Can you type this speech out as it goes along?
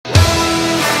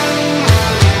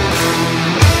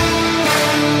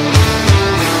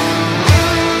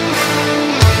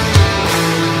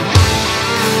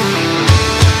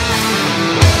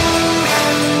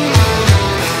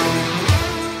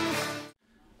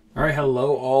All right,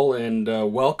 hello all, and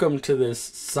welcome to this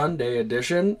Sunday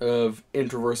edition of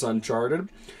Introverse Uncharted.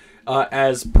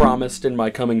 As promised in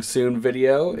my coming soon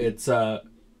video, it's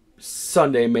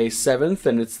Sunday, May 7th,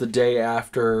 and it's the day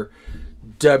after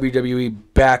WWE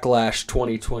Backlash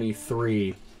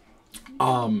 2023.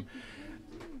 I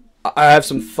have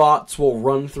some thoughts. We'll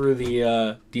run through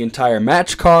the entire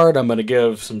match card. I'm going to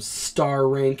give some star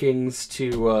rankings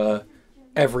to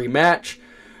every match.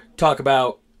 Talk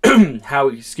about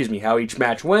how each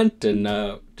match went,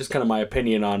 and just kind of my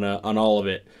opinion on all of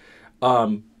it.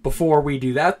 Before we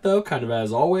do that, though, kind of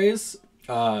as always,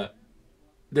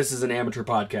 this is an amateur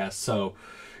podcast, so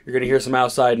you're gonna hear some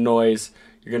outside noise.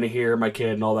 You're gonna hear my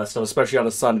kid and all that stuff, especially on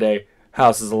a Sunday.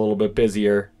 House is a little bit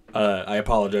busier. I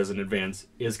apologize in advance.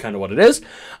 Is kind of what it is.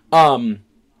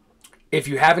 If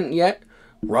you haven't yet,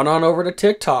 run on over to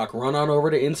TikTok, run on over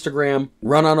to Instagram,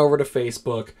 run on over to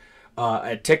Facebook.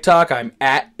 At TikTok, I'm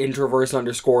at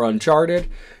introverse_uncharted.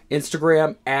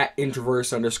 Instagram, at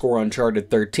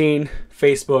introverse_uncharted13.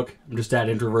 Facebook, I'm just at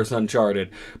introverse_uncharted.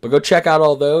 But go check out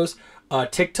all those.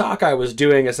 TikTok, I was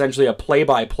doing essentially a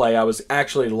play-by-play. I was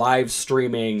actually live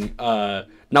streaming, not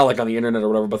like on the internet or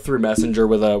whatever, but through Messenger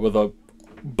with a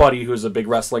buddy who's a big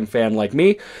wrestling fan like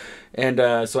me. And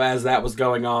so as that was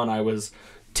going on, I was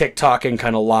TikToking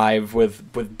kind of live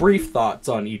with brief thoughts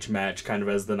on each match kind of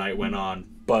as the night went on.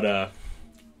 But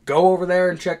go over there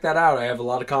and check that out. I have a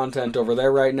lot of content over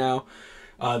there right now.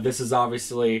 This is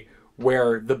obviously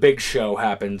where the big show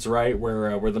happens, right?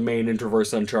 Where the main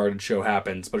Introverse Uncharted show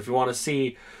happens. But if you want to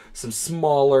see some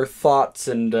smaller thoughts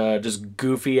and just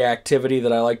goofy activity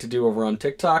that I like to do over on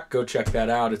TikTok, go check that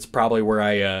out. It's probably where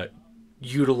I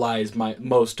utilize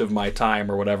most of my time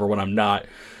or whatever when I'm not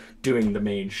doing the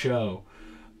main show.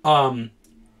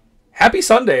 Happy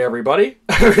Sunday, everybody.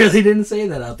 I really didn't say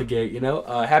that out the gate, you know.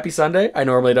 Happy Sunday. I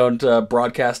normally don't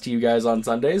broadcast to you guys on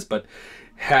Sundays, but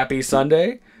happy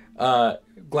Sunday.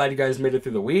 Glad you guys made it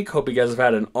through the week. Hope you guys have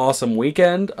had an awesome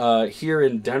weekend. Here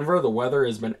in Denver, the weather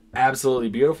has been absolutely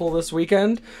beautiful this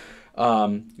weekend.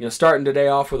 Starting today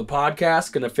off with a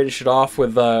podcast. Going to finish it off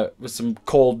with some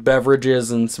cold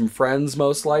beverages and some friends,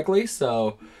 most likely.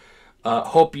 So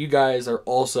hope you guys are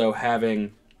also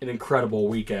having an incredible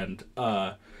weekend.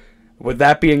 With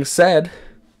that being said,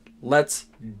 let's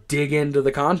dig into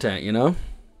the content, you know?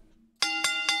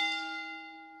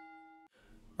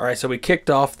 Alright, so we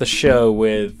kicked off the show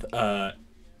with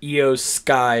Io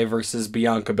Sky versus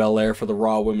Bianca Belair for the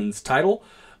Raw Women's title.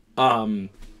 I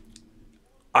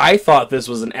thought this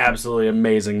was an absolutely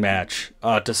amazing match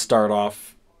to start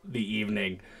off the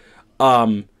evening.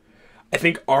 I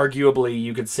think arguably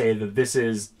you could say that this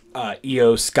is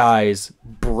Io Sky's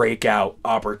breakout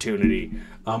opportunity.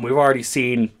 We've already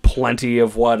seen plenty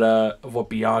of what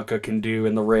Bianca can do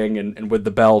in the ring and with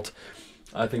the belt.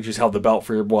 I think she's held the belt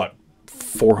for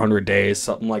 400 days,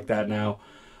 something like that now.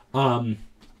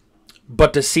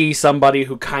 But to see somebody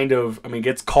who kind of,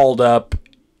 gets called up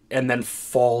and then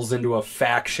falls into a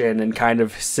faction and kind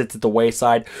of sits at the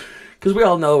wayside. Because we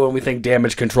all know when we think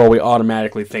Damage Control, we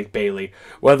automatically think Bayley.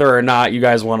 Whether or not you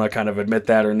guys want to kind of admit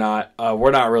that or not,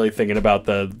 we're not really thinking about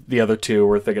the other two.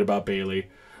 We're thinking about Bayley.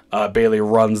 Bayley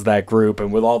runs that group,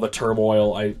 and with all the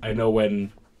turmoil, I know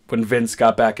when Vince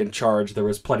got back in charge, there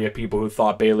was plenty of people who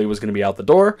thought Bayley was going to be out the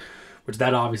door, which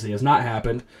that obviously has not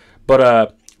happened.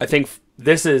 But I think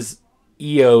this is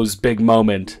Io's big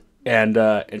moment, and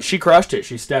she crushed it.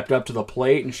 She stepped up to the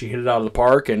plate, and she hit it out of the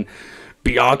park, and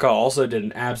Bianca also did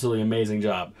an absolutely amazing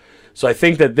job. So I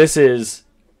think that this is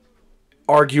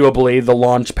arguably the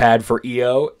launch pad for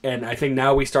Io, and I think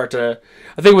now we start to,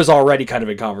 I think it was already kind of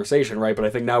in conversation, right? But I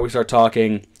think now we start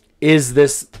talking, is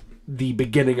this the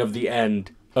beginning of the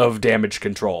end of Damage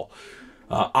Control?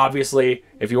 Obviously,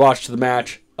 if you watched the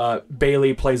match,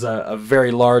 Bayley plays a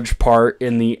very large part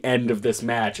in the end of this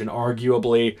match, and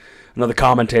arguably, another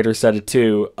commentator said it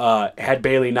too, had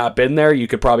Bayley not been there, you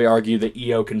could probably argue that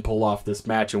Io can pull off this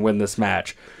match and win this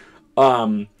match.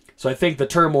 So I think the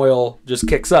turmoil just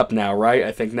kicks up now, right?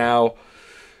 I think now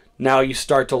you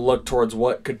start to look towards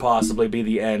what could possibly be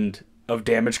the end of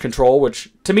Damage Control,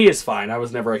 which to me is fine. I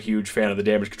was never a huge fan of the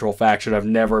Damage Control faction. I've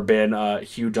never been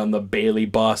huge on the Bayley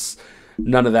bus,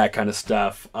 none of that kind of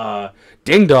stuff.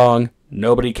 Ding dong,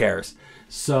 nobody cares.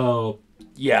 So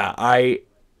yeah, I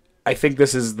think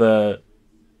this is the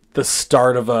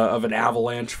start of an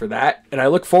avalanche for that, and I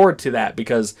look forward to that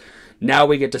because now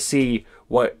we get to see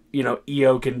what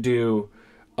Io can do,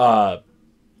 and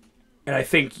I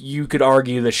think you could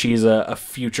argue that she's a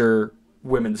future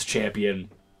women's champion,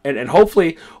 and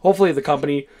hopefully the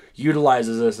company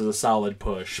utilizes this as a solid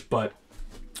push. But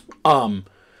I'm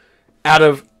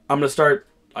gonna start.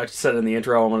 I said in the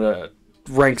intro, I'm gonna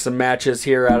rank some matches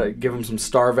here, give them some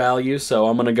star value. So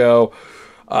I'm going to go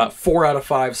 4 out of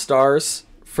 5 stars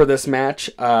for this match.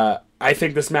 I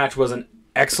think this match was an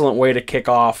excellent way to kick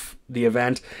off the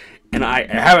event. And I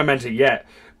haven't mentioned it yet,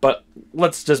 but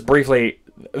let's just briefly,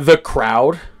 the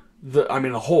crowd, the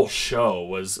whole show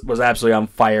was absolutely on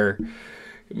fire,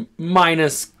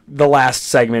 minus the last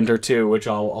segment or two, which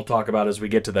I'll talk about as we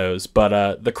get to those.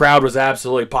 But the crowd was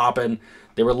absolutely popping.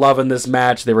 They were loving this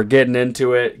match. They were getting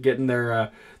into it, getting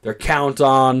their count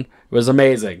on. It was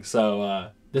amazing.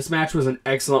 So this match was an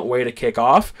excellent way to kick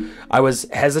off. I was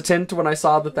hesitant when I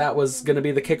saw that was going to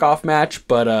be the kickoff match,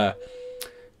 but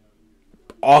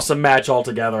awesome match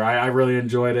altogether. I really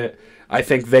enjoyed it. I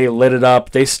think they lit it up.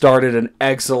 They started an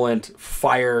excellent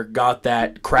fire, got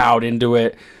that crowd into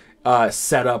it,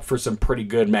 set up for some pretty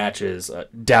good matches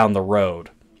down the road.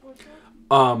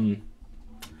 And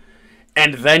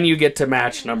then you get to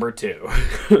match number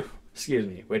 2. Excuse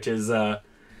me, which is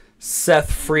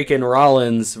Seth freaking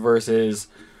Rollins versus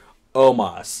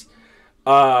Omos.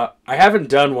 I haven't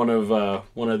done one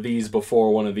of these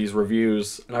before, one of these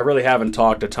reviews, and I really haven't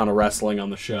talked a ton of wrestling on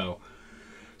the show.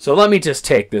 So let me just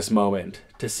take this moment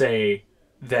to say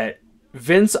that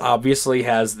Vince obviously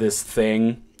has this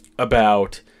thing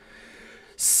about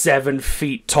 7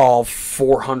 feet tall,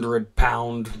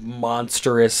 400-pound,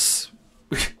 monstrous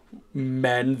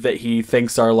men that he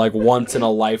thinks are like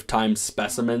once-in-a-lifetime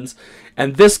specimens.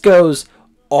 And this goes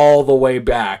all the way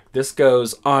back. This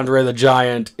goes Andre the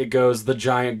Giant. It goes the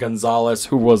Giant Gonzalez,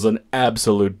 who was an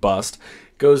absolute bust.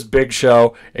 It goes Big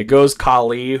Show. It goes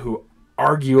Khali, who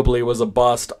arguably was a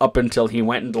bust up until he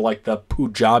went into like the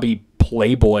Punjabi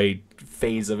Playboy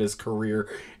phase of his career,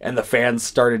 and the fans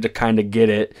started to kind of get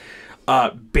it.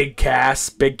 Big Cass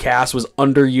was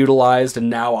underutilized, and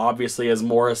now obviously as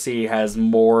Morrissey has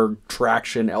more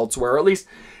traction elsewhere, or at least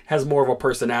has more of a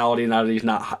personality now that he's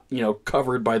not,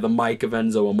 covered by the mic of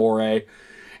Enzo Amore.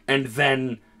 And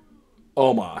then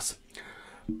Omos.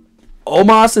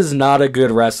 Omos is not a good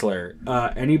wrestler.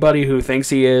 Anybody who thinks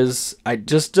he is,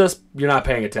 you're not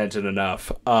paying attention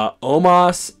enough.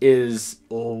 Omos is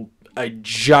a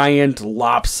giant,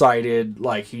 lopsided,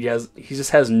 he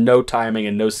just has no timing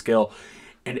and no skill.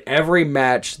 And every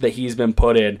match that he's been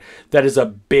put in that is a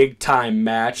big time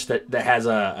match that has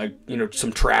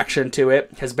some traction to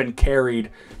it has been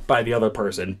carried by the other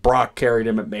person. Brock carried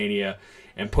him at Mania,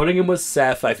 and putting him with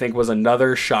Seth, I think, was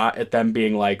another shot at them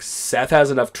being like, Seth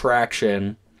has enough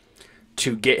traction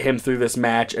to get him through this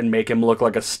match and make him look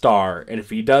like a star. And if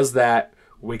he does that,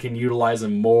 we can utilize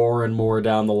him more and more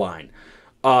down the line.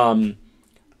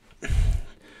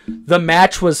 The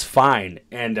match was fine,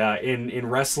 and in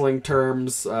wrestling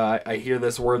terms, I hear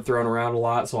this word thrown around a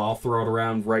lot, so I'll throw it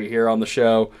around right here on the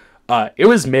show. It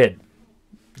was mid.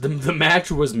 The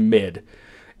match was mid.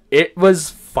 It was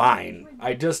fine.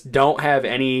 I just don't have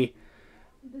any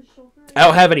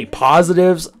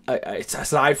positives,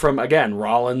 aside from, again,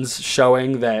 Rollins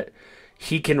showing that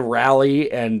he can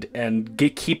rally and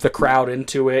keep the crowd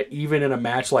into it, even in a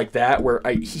match like that, where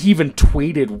he even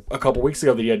tweeted a couple weeks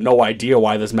ago that he had no idea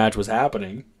why this match was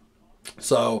happening.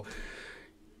 So,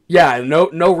 yeah,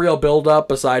 no real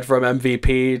build-up aside from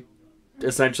MVP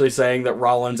essentially saying that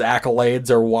Rollins'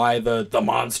 accolades are why the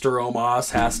monster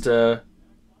Omos has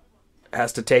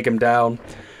to take him down.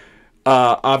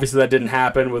 Obviously, that didn't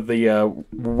happen with the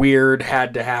weird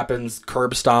had-to-happen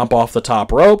curb stomp off the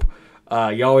top rope.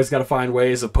 You always got to find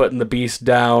ways of putting the beast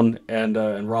down, and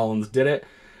Rollins did it.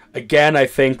 Again, I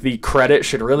think the credit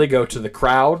should really go to the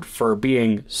crowd for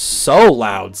being so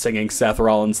loud singing Seth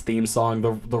Rollins' theme song.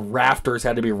 The rafters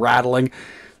had to be rattling.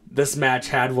 This match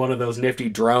had one of those nifty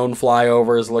drone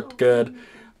flyovers, looked good.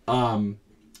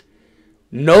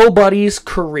 Nobody's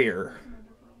career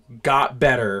got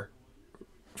better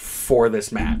for this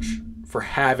match, for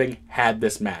having had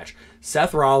this match.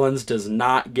 Seth Rollins does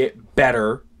not get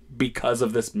better because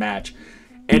of this match.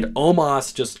 And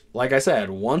Omos, just like I said,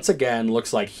 once again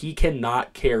looks like he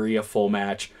cannot carry a full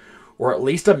match, or at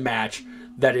least a match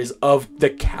that is of the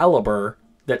caliber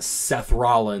that Seth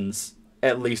Rollins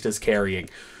at least is carrying.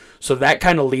 So that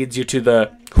kind of leads you to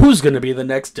the who's going to be the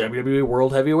next WWE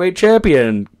World Heavyweight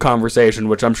Champion conversation,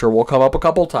 which I'm sure will come up a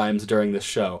couple times during this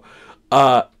show.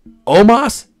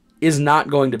 Omos is not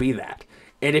going to be that.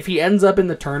 And if he ends up in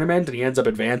the tournament and he ends up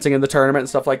advancing in the tournament and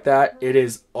stuff like that, it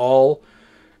is all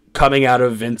coming out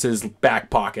of Vince's back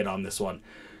pocket on this one.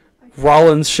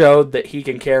 Rollins showed that he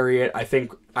can carry it. I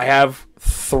think I have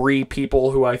 3 people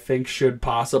who I think should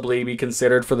possibly be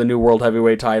considered for the new World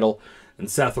Heavyweight title, and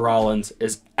Seth Rollins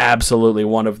is absolutely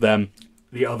one of them.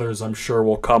 The others, I'm sure,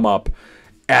 will come up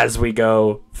as we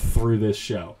go through this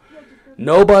show.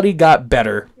 Nobody got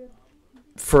better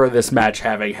for this match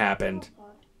having happened.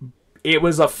 It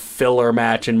was a filler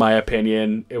match, in my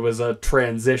opinion. It was a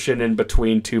transition in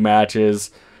between two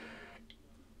matches.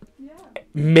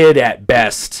 Mid at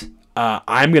best.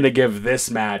 I'm going to give this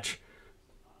match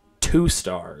 2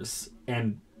 stars.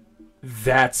 And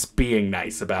that's being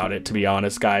nice about it, to be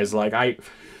honest, guys. Like, I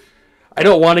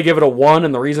don't want to give it a 1,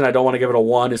 and the reason I don't want to give it a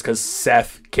 1 is because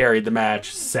Seth carried the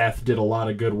match. Seth did a lot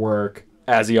of good work,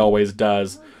 as he always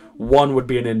does. 1 would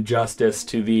be an injustice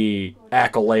to the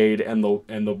accolade and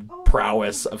the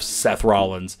prowess of Seth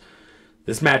Rollins.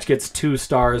 This match gets 2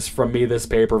 stars from me this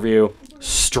pay-per-view,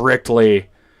 strictly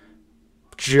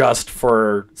just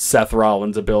for Seth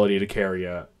Rollins' ability to carry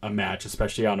a match,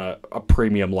 especially on a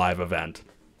premium live event.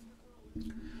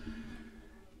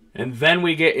 And then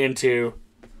we get into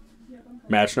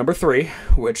match number 3,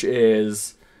 which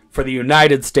is for the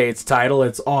United States title.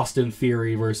 It's Austin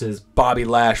Theory versus Bobby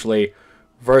Lashley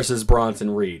versus Bronson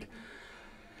Reed.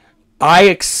 I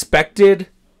expected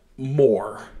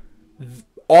more.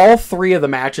 All 3 of the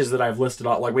matches that I've listed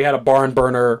out, like we had a barn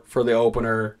burner for the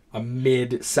opener, a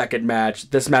mid-second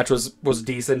match. This match was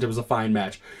decent. It was a fine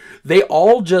match. They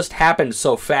all just happened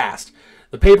so fast.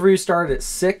 The pay-per-view started at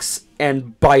 6,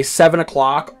 and by 7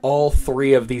 o'clock, all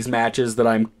 3 of these matches that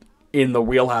I'm in the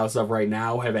wheelhouse of right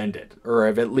now have ended, or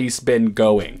have at least been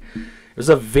going. It was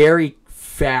a very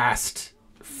fast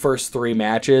first 3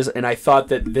 matches, and I thought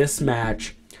that this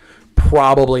match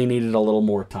probably needed a little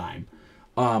more time.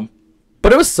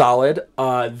 But it was solid.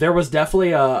 There was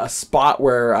definitely a spot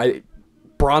where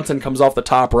Bronson comes off the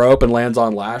top rope and lands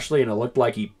on Lashley, and it looked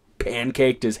like he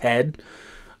pancaked his head.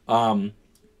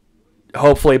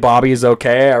 Hopefully Bobby's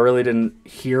okay. I really didn't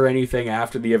hear anything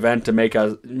after the event to make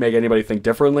anybody think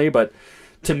differently, but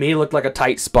to me it looked like a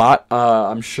tight spot.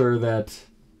 I'm sure that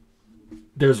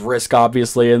there's risk,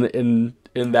 obviously, in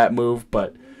that move,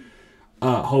 but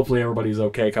hopefully everybody's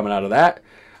okay coming out of that.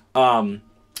 And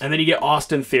then you get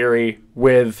Austin Theory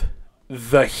with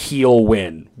the heel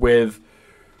win, with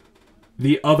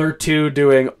the other 2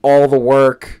 doing all the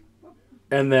work,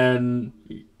 and then,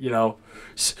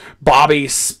 Bobby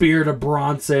spear to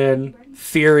Bronson,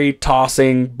 Theory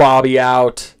tossing Bobby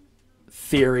out,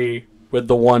 Theory with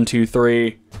the 1, 2,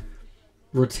 3,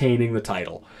 retaining the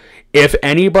title. If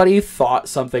anybody thought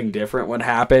something different would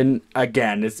happen,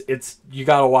 again, it's you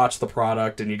gotta watch the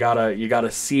product and you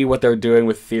gotta see what they're doing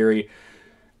with Theory.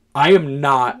 I am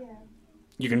not.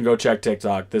 You can go check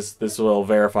TikTok. This will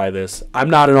verify this. I'm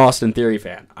not an Austin Theory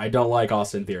fan. I don't like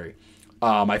Austin Theory.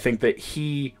 I think that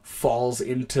he falls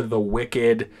into the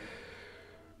wicked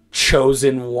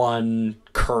chosen one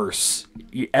curse.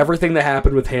 Everything that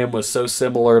happened with him was so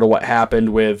similar to what happened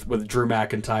with Drew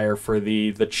McIntyre for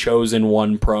the chosen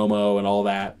one promo and all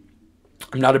that.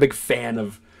 I'm not a big fan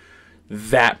of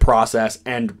that process,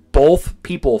 and both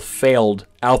people failed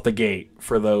out the gate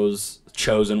for those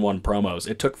chosen one promos.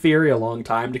 It took Theory a long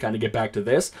time to kind of get back to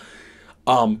this.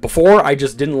 Before, I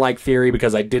just didn't like Theory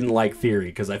because I didn't like Theory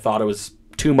because I thought it was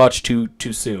too much too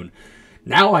soon.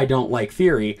 Now I don't like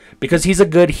Theory because he's a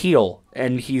good heel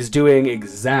and he's doing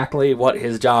exactly what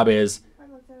his job is.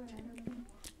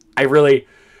 I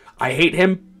hate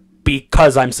him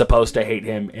because I'm supposed to hate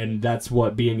him, and that's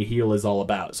what being a heel is all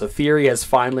about. So Theory has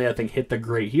finally, I think, hit the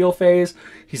great heel phase.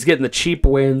 He's getting the cheap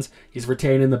wins. He's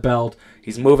retaining the belt.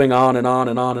 He's moving on and on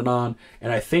and on and on.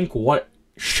 And I think what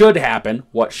should happen,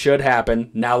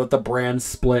 now that the brand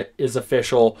split is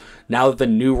official, now that the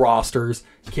new rosters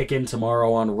kick in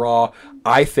tomorrow on Raw,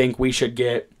 I think we should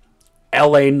get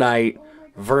LA Knight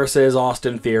versus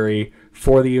Austin Theory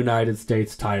for the United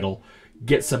States title.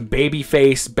 Get some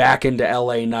babyface back into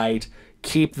LA Knight.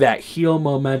 Keep that heel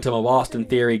momentum of Austin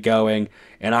Theory going.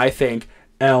 And I think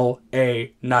LA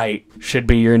Knight should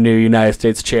be your new United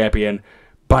States champion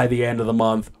by the end of the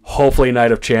month. Hopefully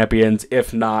Night of Champions.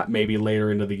 If not, maybe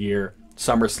later into the year.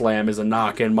 SummerSlam is a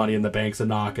knockin'. Money in the Bank's a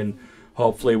knockin'.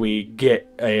 Hopefully we get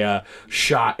a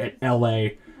shot at LA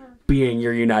being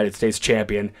your United States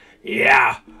champion.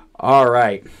 Yeah. All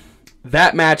right.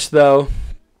 That match, though,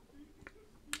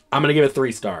 I'm going to give it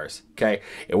 3 stars. Okay.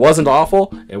 It wasn't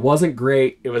awful. It wasn't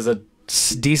great. It was a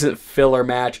decent filler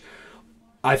match.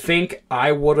 I think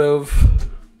I would have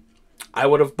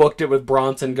booked it with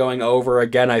Bronson going over.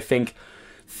 Again, I think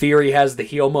Theory has the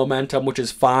heel momentum, which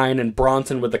is fine, and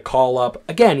Bronson with the call-up.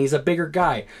 Again, he's a bigger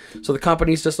guy. So the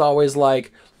company's just always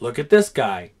like, look at this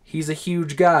guy. He's a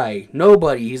huge guy.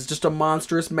 He's just a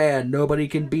monstrous man. Nobody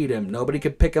can beat him. Nobody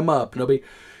can pick him up.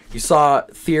 You saw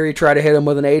Theory try to hit him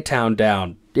with an A-Town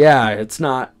down. Yeah, it's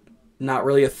not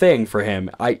really a thing for him.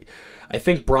 I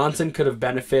think Bronson could have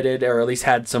benefited, or at least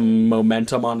had some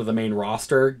momentum onto the main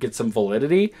roster, get some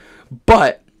validity.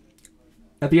 But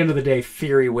at the end of the day,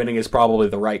 Theory winning is probably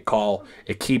the right call.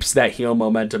 It keeps that heel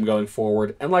momentum going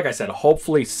forward. And like I said,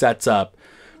 hopefully sets up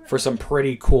for some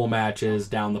pretty cool matches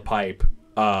down the pipe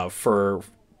for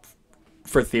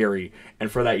Theory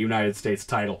and for that United States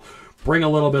title. Bring a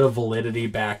little bit of validity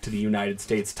back to the United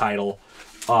States title.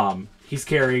 He's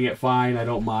carrying it fine. I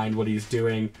don't mind what he's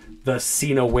doing. The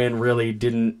Cena win really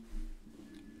didn't...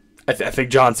 I think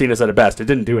John Cena said it best. It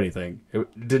didn't do anything.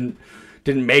 It didn't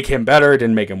make him better. It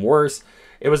didn't make him worse.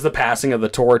 It was the passing of the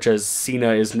torch, as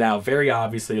Cena is now very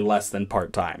obviously less than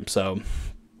part-time. So,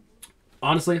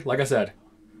 honestly, like I said,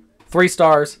 3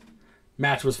 stars.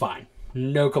 Match was fine.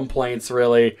 No complaints,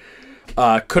 really.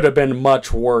 Could have been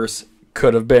much worse.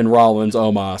 Could have been Rollins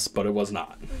Omos, but it was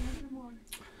not.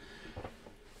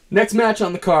 Next match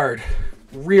on the card.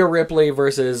 Rhea Ripley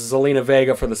versus Zelina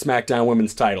Vega for the SmackDown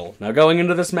Women's title. Now, going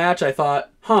into this match, I thought,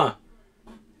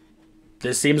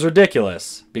 this seems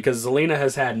ridiculous, because Zelina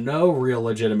has had no real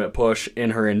legitimate push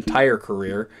in her entire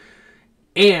career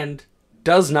and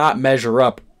does not measure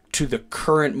up to the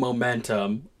current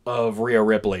momentum of Rhea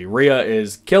Ripley. Rhea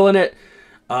is killing it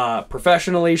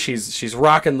professionally. She's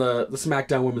rocking the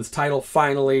SmackDown Women's title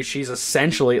finally. She's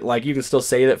essentially, like, you can still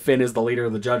say that Finn is the leader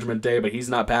of the Judgment Day, but he's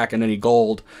not packing any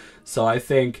gold. So I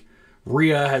think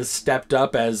Rhea has stepped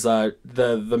up as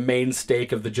the main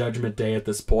stake of the Judgment Day at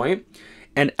this point.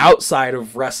 And outside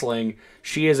of wrestling,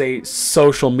 she is a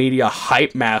social media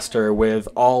hype master with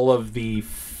all of the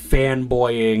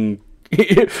fanboying,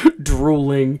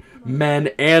 drooling men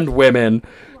and women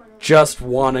just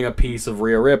wanting a piece of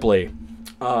Rhea Ripley.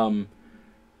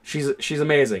 She's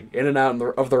amazing. In and out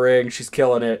of the ring, she's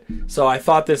killing it. So I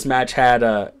thought this match had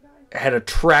a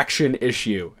traction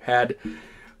issue. Had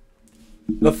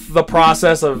the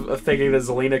process of thinking that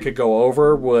Zelina could go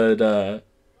over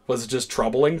was just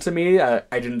troubling to me. I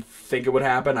didn't think it would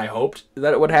happen. I hoped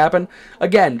that it would happen.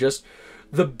 Again, just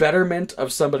the betterment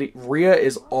of somebody. Rhea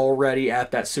is already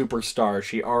at that superstar.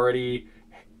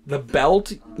 The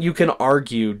belt, you can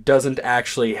argue, doesn't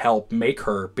actually help make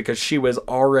her, because she was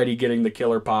already getting the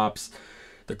killer pops.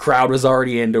 The crowd was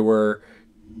already into her.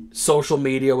 Social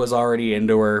media was already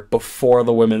into her before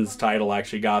the women's title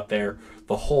actually got there.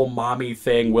 The whole mommy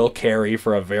thing will carry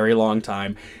for a very long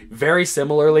time. Very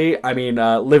similarly, I mean,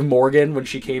 Liv Morgan, when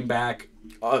she came back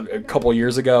a couple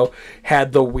years ago,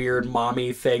 had the weird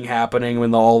mommy thing happening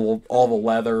with all the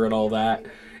leather and all that.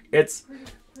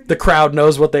 The crowd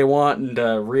knows what they want,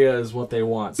 and Rhea is what they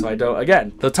want. So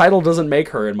the title doesn't make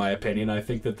her, in my opinion. I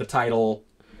think that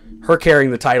her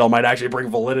carrying the title might actually bring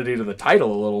validity to the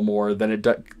title a little more than it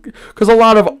does. Because a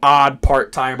lot of odd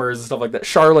part-timers and stuff like that.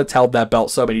 Charlotte's held that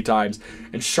belt so many times.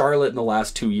 And Charlotte in the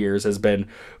last 2 years has been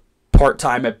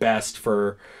part-time at best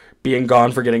for being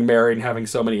gone, for getting married and having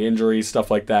so many injuries,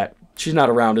 stuff like that. She's not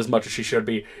around as much as she should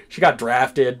be. She got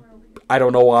drafted. I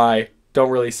don't know why. Don't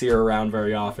really see her around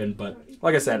very often. But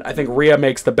like I said, I think Rhea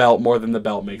makes the belt more than the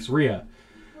belt makes Rhea.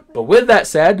 But with that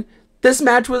said, this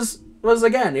match was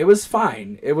again, it was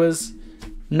fine. It was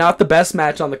not the best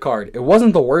match on the card. It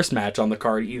wasn't the worst match on the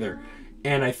card either.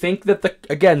 And I think that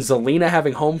Zelina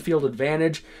having home field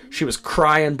advantage, she was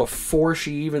crying before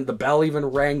the bell even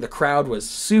rang. The crowd was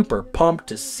super pumped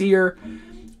to see her.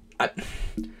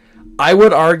 I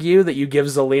would argue that you give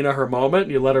Zelina her moment,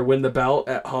 you let her win the belt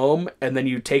at home, and then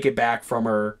you take it back from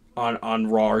her on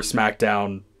Raw or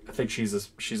SmackDown. I think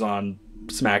she's on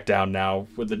SmackDown now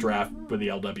with the draft with the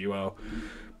LWO.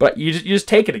 But you just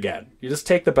take it again. You just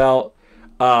take the belt.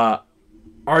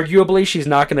 Arguably, she's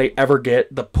not going to ever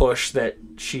get the push that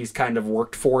she's kind of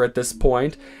worked for at this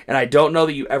point. And I don't know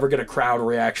that you ever get a crowd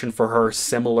reaction for her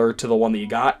similar to the one that you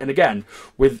got. And again,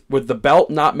 with the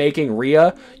belt not making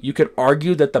Rhea, you could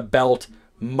argue that the belt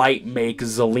might make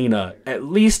Zelina, at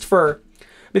least for... I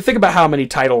mean, think about how many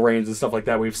title reigns and stuff like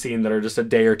that we've seen that are just a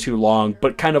day or two long,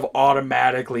 but kind of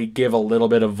automatically give a little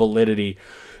bit of validity.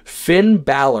 Finn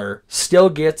Balor still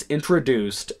gets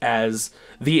introduced as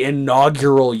the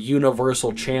inaugural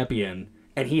Universal Champion,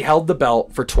 and he held the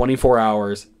belt for 24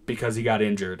 hours because he got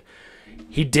injured.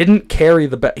 He didn't carry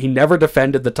the belt. He never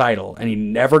defended the title, and he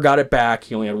never got it back.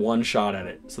 He only had one shot at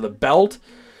it. So the belt,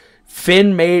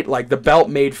 the belt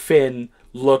made Finn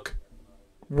look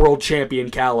world champion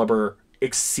caliber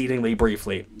exceedingly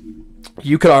briefly.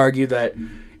 You could argue that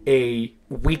a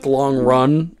week-long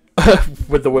run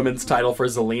with the women's title for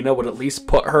Zelina would at least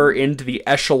put her into the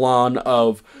echelon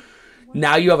of,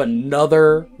 now you have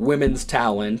another women's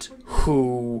talent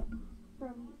who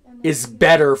is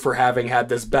better for having had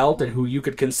this belt and who you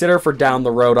could consider for down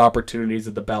the road opportunities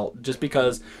at the belt, just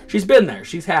because she's been there,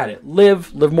 she's had it.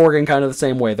 Liv Morgan kind of the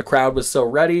same way. The crowd was so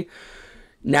ready.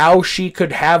 now she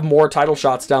could have more title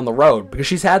shots down the road because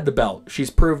she's had the belt. She's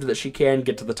proved that she can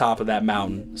get to the top of that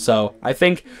mountain. So I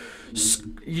think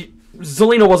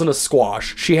Zelina wasn't a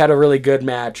squash. She had a really good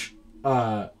match.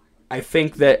 I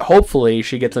think that hopefully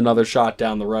she gets another shot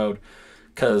down the road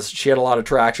because she had a lot of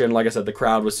traction. Like I said, the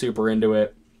crowd was super into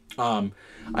it. I'm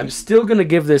still going to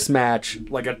give this match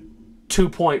like a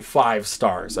 2.5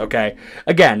 stars, okay?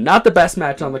 Again, not the best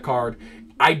match on the card.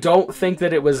 I don't think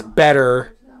that it was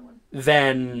better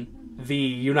than the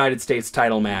United States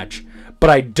title match, but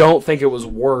I don't think it was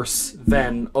worse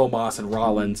than Omos and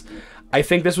Rollins. I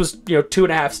think this was,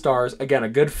 2.5 stars. Again, a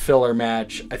good filler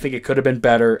match. I think it could have been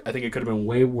better. I think it could have been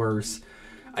way worse.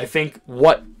 I think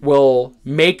what will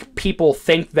make people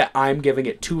think that I'm giving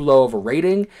it too low of a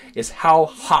rating is how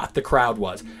hot the crowd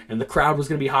was. And the crowd was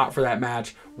going to be hot for that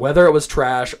match, whether it was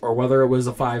trash or whether it was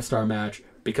a 5-star match,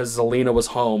 because Zelina was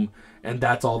home, and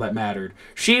that's all that mattered.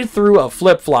 She threw a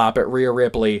flip-flop at Rhea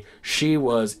Ripley. She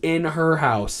was in her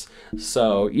house.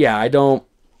 So, yeah,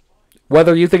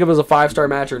 whether you think it was a 5-star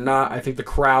match or not, I think the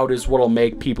crowd is what will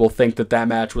make people think that that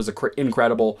match was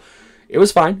incredible. It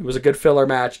was fine. It was a good filler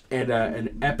match and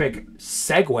an epic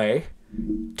segue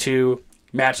to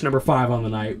match number 5 on the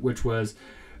night, which was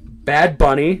Bad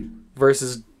Bunny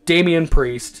versus Damian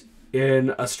Priest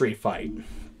in a street fight.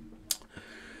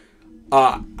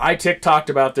 I TikToked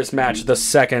about this match the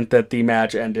second that the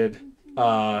match ended.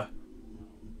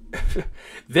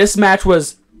 This match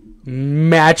was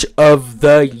match of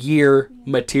the year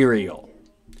material.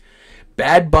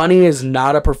 Bad Bunny is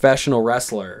not a professional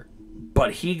wrestler,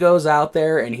 but he goes out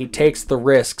there and he takes the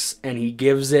risks and he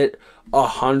gives it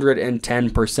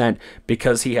 110%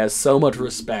 because he has so much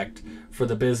respect for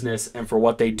the business and for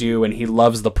what they do, and he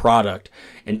loves the product.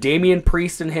 And Damian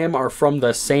Priest and him are from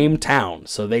the same town,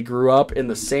 so they grew up in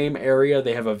the same area.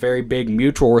 They have a very big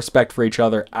mutual respect for each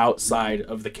other outside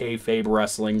of the kayfabe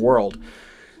wrestling world.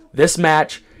 This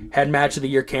match had Match of the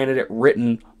Year candidate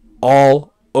written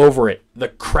all over it. The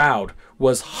crowd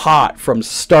was hot from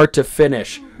start to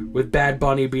finish, with Bad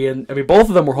Bunny being... both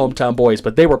of them were hometown boys,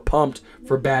 but they were pumped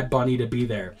for Bad Bunny to be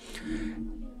there.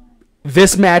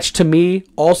 This match, to me,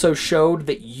 also showed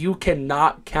that you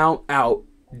cannot count out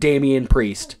Damian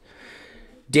Priest.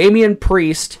 Damian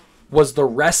Priest was the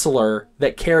wrestler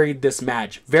that carried this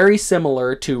match, very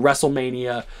similar to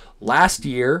WrestleMania last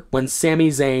year when Sami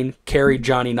Zayn carried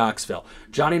Johnny Knoxville.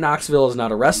 Johnny Knoxville is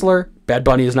not a wrestler. Bad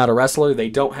Bunny is not a wrestler. They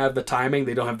don't have the timing.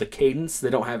 They don't have the cadence. They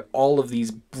don't have all of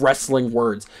these wrestling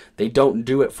words. They don't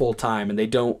do it full time, and they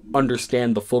don't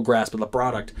understand the full grasp of the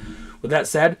product. With that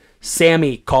said,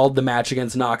 Sammy called the match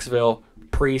against Knoxville.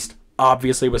 Priest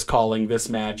obviously was calling this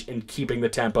match and keeping the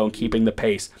tempo and keeping the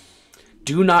pace.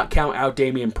 Do not count out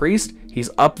Damian Priest.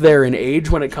 He's up there in age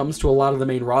when it comes to a lot of the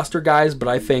main roster guys, but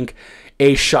I think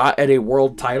a shot at a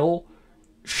world title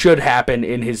should happen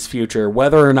in his future.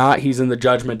 Whether or not he's in the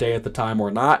Judgment Day at the time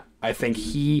or not, I think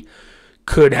he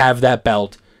could have that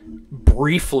belt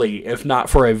briefly, if not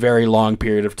for a very long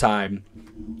period of time,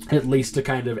 at least to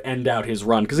kind of end out his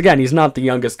run. Because again, he's not the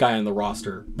youngest guy on the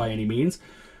roster by any means,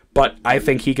 but I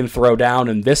think he can throw down,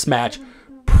 and this match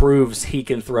proves he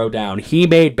can throw down. He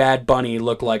made Bad Bunny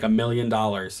look like $1 million,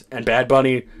 and Bad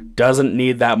Bunny doesn't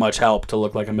need that much help to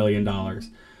look like $1 million.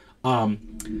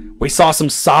 We saw some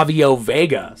Savio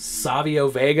Vega. Savio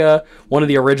Vega, one of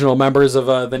the original members of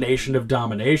the Nation of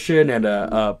Domination and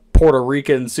a Puerto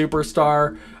Rican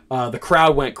superstar. The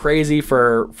crowd went crazy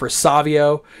for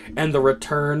Savio, and the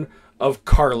return of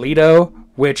Carlito,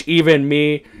 which even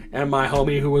me and my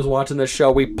homie who was watching this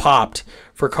show, we popped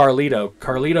for Carlito.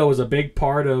 Carlito was a big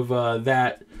part of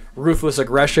that Ruthless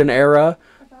Aggression era.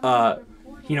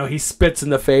 He spits in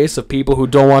the face of people who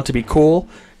don't want to be cool.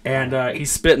 And he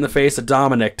spit in the face of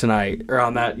Dominic tonight,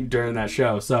 or during that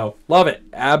show. So, love it.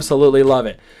 Absolutely love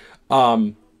it.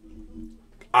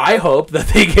 I hope that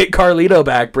they get Carlito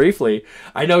back briefly.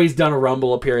 I know he's done a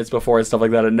Rumble appearance before and stuff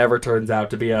like that. It never turns out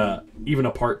to be even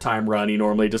a part-time run. He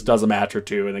normally just does a match or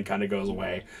two and then kind of goes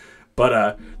away.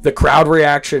 But the crowd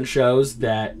reaction shows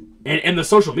that, and the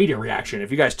social media reaction,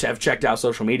 if you guys have checked out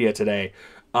social media today,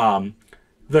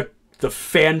 the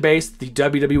fan base, the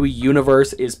WWE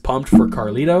Universe is pumped for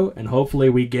Carlito, and hopefully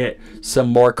we get some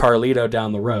more Carlito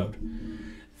down the road.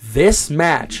 This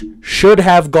match should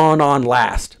have gone on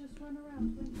last.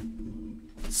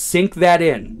 Sink that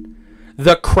in.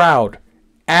 The crowd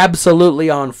absolutely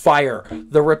on fire.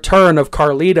 The return of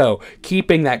Carlito,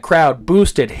 keeping that crowd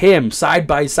boosted, him side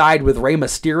by side with Rey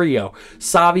Mysterio.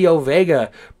 Savio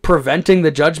Vega preventing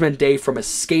the Judgment Day from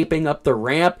escaping up the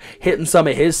ramp, hitting some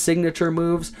of his signature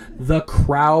moves. The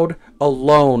crowd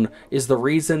alone is the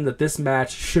reason that this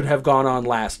match should have gone on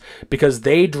last, because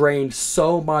they drained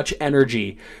so much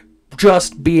energy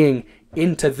just being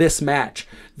into this match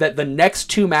that the next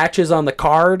two matches on the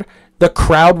card, the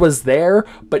crowd was there,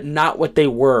 but not what they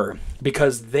were,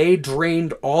 because they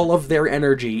drained all of their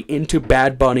energy into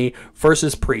Bad Bunny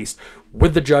versus Priest,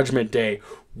 with the Judgment Day,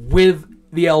 with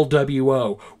the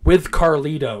LWO, with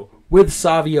Carlito, with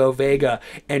Savio Vega,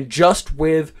 and just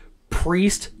with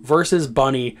Priest versus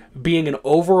Bunny being an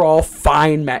overall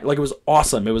fine match. Like, it was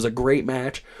awesome. It was a great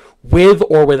match. With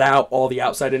or without all the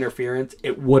outside interference,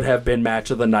 it would have been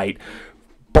match of the night,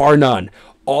 bar none.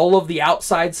 All of the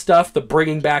outside stuff, the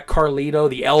bringing back Carlito,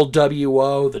 the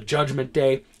LWO, the Judgment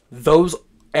Day, those,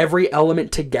 every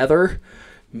element together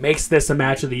makes this a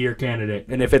match of the year candidate.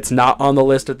 And if it's not on the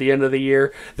list at the end of the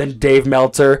year, then Dave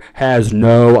Meltzer has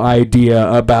no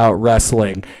idea about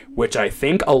wrestling, which I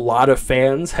think a lot of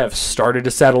fans have started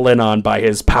to settle in on by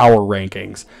his power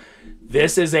rankings.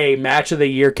 This is a match of the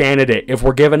year candidate. If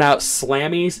we're giving out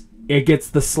Slammies, it gets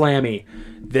the Slammy.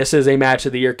 This is a match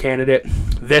of the year candidate.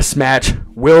 This match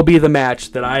will be the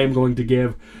match that I am going to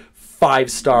give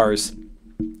 5 stars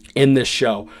in this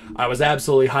show. I was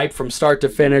absolutely hyped from start to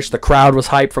finish. The crowd was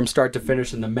hyped from start to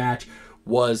finish, and the match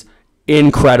was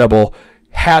incredible.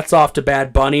 Hats off to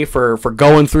Bad Bunny for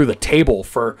going through the table,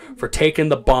 for taking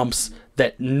the bumps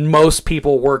that most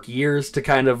people work years to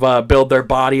kind of build their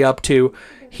body up to.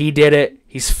 He did it.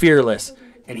 He's fearless,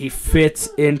 and he fits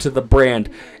into the brand.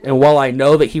 And while I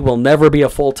know that he will never be a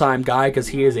full-time guy because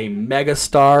he is a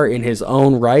megastar in his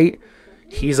own right,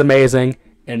 he's amazing,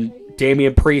 and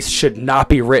Damian Priest should not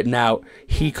be written out.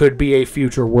 He could be a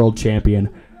future world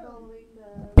champion.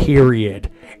 Period.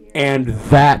 And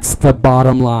that's the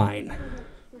bottom line.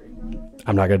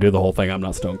 I'm not going to do the whole thing. I'm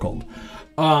not Stone Cold.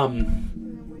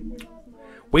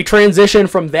 We transition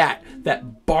from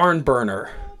that barn burner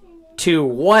to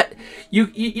what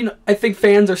you know, I think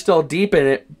fans are still deep in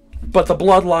it, but the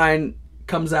Bloodline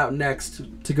comes out next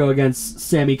to go against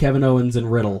Sammy, Kevin Owens,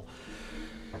 and Riddle.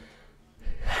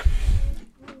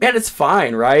 And it's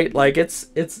fine, right? Like, it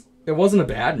wasn't a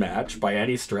bad match by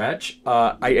any stretch.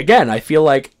 I feel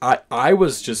like I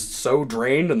was just so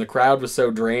drained, and the crowd was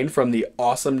so drained from the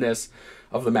awesomeness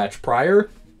of the match prior,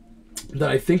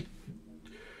 that I think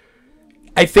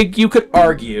you could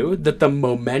argue that the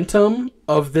momentum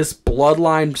of this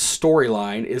Bloodline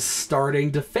storyline is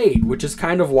starting to fade, which is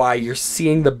kind of why you're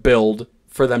seeing the build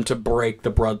for them to break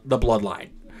the Bloodline.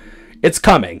 It's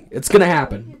coming. It's going to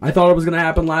happen. I thought it was going to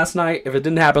happen last night. If it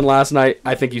didn't happen last night,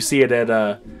 I think you see it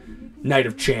at Night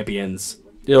of Champions.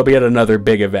 It'll be at another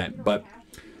big event. But,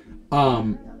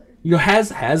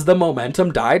 has the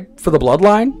momentum died for the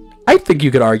Bloodline? I think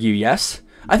you could argue yes.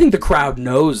 I think the crowd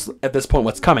knows at this point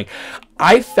what's coming.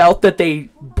 I felt that they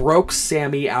broke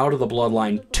Sammy out of the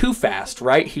Bloodline too fast,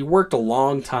 right? He worked a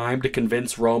long time to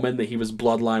convince Roman that he was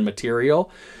Bloodline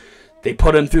material. They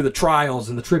put him through the trials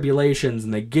and the tribulations,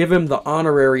 and they give him the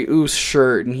honorary Oos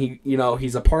shirt, and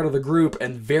he's a part of the group,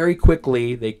 and very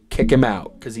quickly they kick him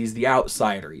out because he's the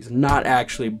outsider. He's not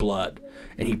actually blood,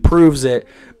 and he proves it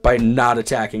by not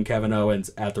attacking Kevin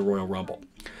Owens at the Royal Rumble.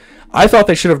 I thought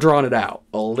they should have drawn it out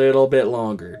a little bit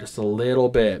longer, just a little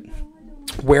bit.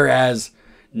 Whereas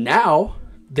now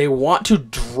they want to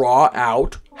draw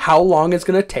out how long it's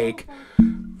going to take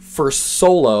for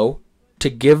Solo to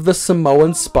give the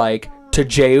Samoan spike to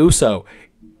Jey Uso.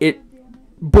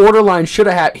 Borderline should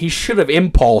have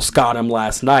impulse got him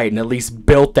last night and at least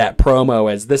built that promo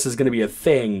as this is going to be a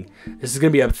thing. This is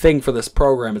going to be a thing for this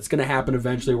program. It's going to happen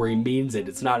eventually where he means it.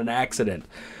 It's not an accident.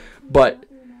 But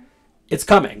it's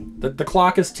coming. The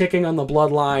clock is ticking on the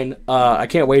Bloodline. I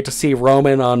can't wait to see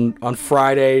Roman on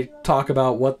Friday talk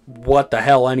about what the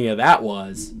hell any of that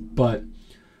was. But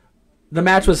the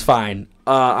match was fine.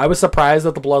 I was surprised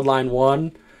that the Bloodline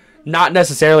won. Not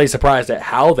necessarily surprised at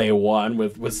how they won,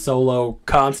 with Solo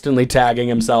constantly tagging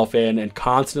himself in and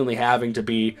constantly having to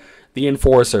be the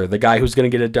enforcer, the guy who's going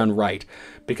to get it done right.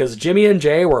 Because Jimmy and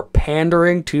Jay were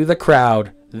pandering to the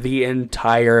crowd the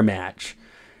entire match.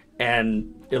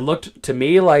 And it looked to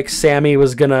me like Sammy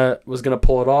was gonna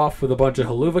pull it off with a bunch of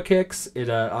haluva kicks. It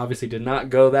obviously did not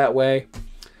go that way.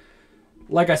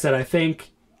 Like I said, I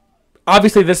think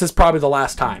obviously this is probably the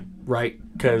last time, right?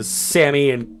 Because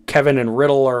Sammy and Kevin and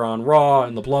Riddle are on Raw,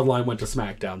 and the Bloodline went to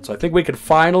SmackDown. So I think we could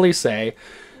finally say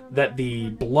that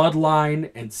the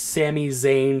Bloodline and Sami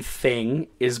Zayn thing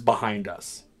is behind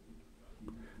us.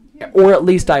 or at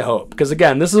least I hope. Because,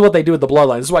 again, this is what they do with the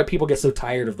Bloodline. This is why people get so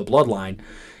tired of the Bloodline,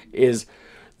 is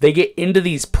they get into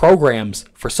these programs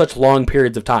for such long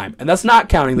periods of time. And that's not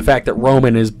counting the fact that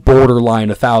Roman is borderline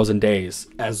 1,000 days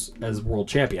as world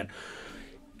champion.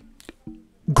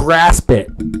 Grasp it.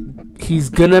 He's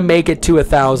going to make it to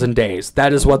 1,000 days.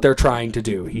 That is what they're trying to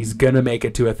do. He's going to make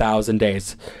it to 1,000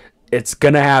 days. It's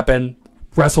going to happen.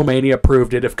 WrestleMania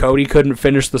proved it. If Cody couldn't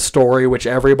finish the story, which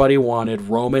everybody wanted,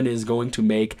 Roman is going to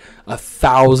make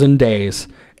 1,000 days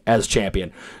as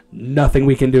champion. Nothing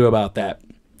we can do about that.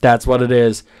 That's what it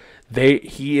is.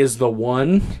 He is the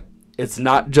one. It's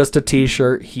not just a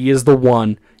t-shirt. He is the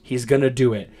one. He's going to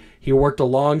do it. He worked a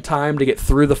long time to get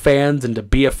through the fans and to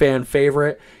be a fan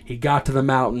favorite. He got to the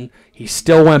mountain. He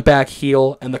still went back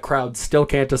heel, and the crowd still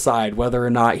can't decide whether or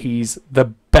not he's the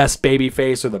best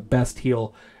babyface or the best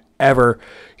heel ever.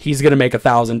 He's going to make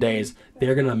 1,000 days.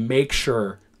 They're going to make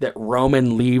sure that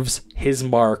Roman leaves his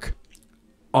mark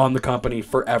on the company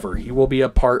forever. He will be a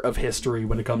part of history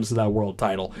when it comes to that world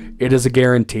title. It is a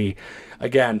guarantee.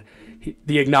 Again,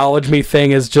 the acknowledge me thing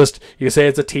is just, you say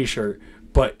it's a t-shirt,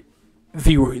 but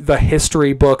the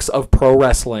history books of pro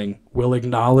wrestling will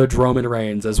acknowledge Roman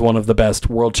Reigns as one of the best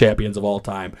world champions of all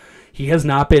time. He has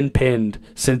not been pinned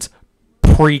since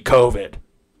pre-COVID.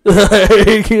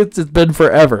 It's been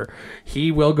forever.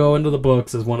 He will go into the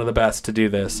books as one of the best to do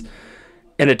this.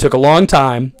 And it took a long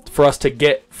time for us to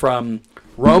get from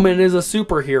Roman is a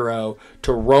superhero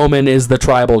to Roman is the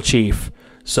tribal chief.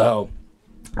 So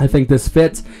I think this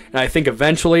fits. And I think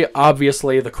eventually,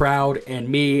 obviously, the crowd and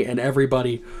me and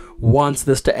everybody wants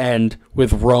this to end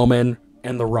with Roman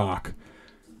and The Rock.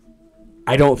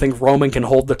 I don't think Roman can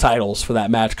hold the titles for that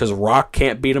match because Rock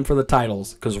can't beat him for the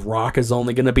titles because Rock is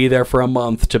only going to be there for a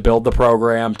month to build the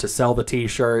program, to sell the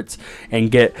t-shirts,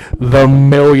 and get the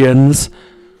millions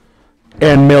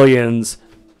and millions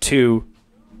to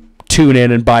tune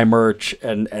in and buy merch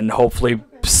and hopefully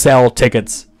sell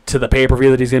tickets to the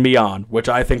pay-per-view that he's going to be on, which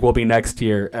I think will be next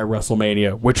year at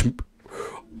WrestleMania, which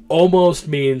almost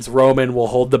means Roman will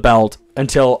hold the belt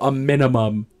until a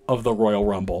minimum of the Royal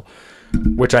Rumble,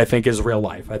 which I think is real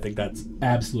life. I think that's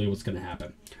absolutely what's going to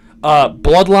happen.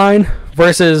 Bloodline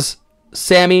versus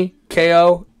Sammy,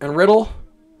 KO, and Riddle.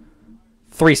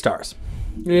 3 stars.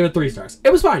 Even 3 stars.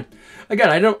 It was fine. Again,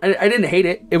 I didn't hate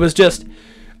it. It was just,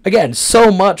 again,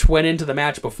 so much went into the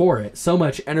match before it. So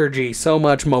much energy, so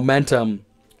much momentum.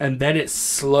 And then it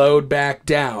slowed back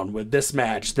down with this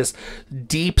match, this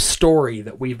deep story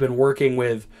that we've been working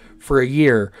with for a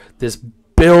year, this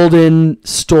build-in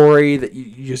story that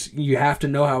you have to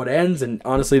know how it ends, and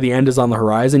honestly, the end is on the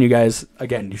horizon. You guys,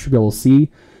 again, you should be able to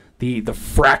see the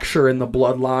fracture in the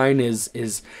bloodline is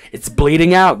it's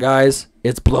bleeding out, guys.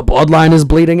 Bloodline is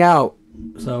bleeding out,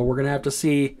 so we're gonna have to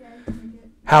see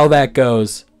how that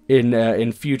goes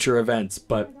in future events.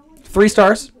 But 3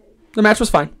 stars. The match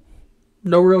was fine.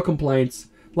 No real complaints.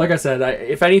 Like I said,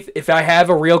 if I have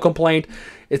a real complaint,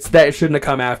 it's that it shouldn't have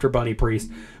come after Bunny Priest.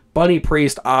 Bunny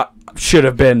Priest should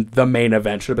have been the main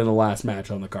event, should have been the last match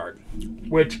on the card.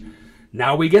 Which,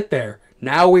 now we get there.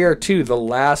 Now we are to the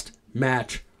last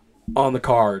match on the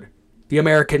card. The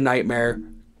American Nightmare,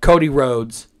 Cody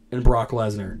Rhodes, and Brock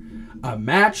Lesnar. A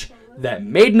match that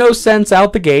made no sense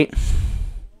out the gate,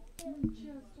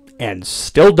 and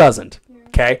still doesn't.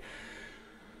 Okay?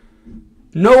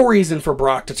 No reason for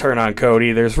Brock to turn on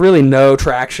Cody. There's really no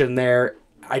traction there.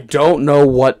 I don't know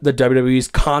what the WWE's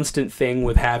constant thing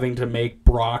with having to make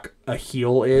Brock a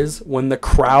heel is when the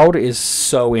crowd is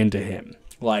so into him.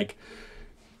 Like,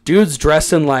 dude's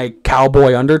dressing like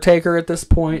Cowboy Undertaker at this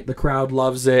point. The crowd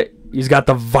loves it. He's got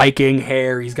the Viking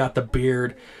hair. He's got the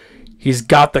beard. He's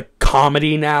got the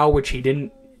comedy now, which he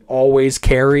didn't always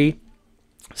carry.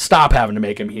 Stop having to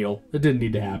make him heel. It didn't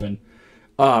need to happen.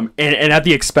 And at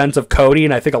the expense of Cody,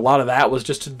 and I think a lot of that was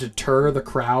just to deter the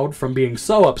crowd from being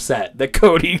so upset that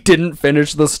Cody didn't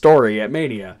finish the story at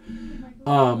Mania.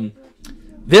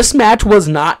 This match was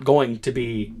not going to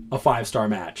be a 5-star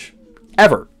match.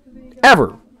 Ever.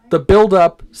 Ever. The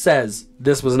build-up says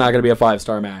this was not going to be a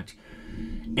 5-star match.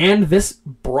 And this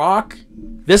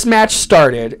match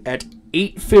started at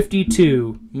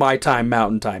 8:52 my time,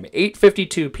 Mountain Time.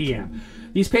 8:52 p.m.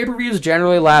 These pay-per-views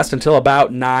generally last until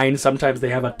about 9. Sometimes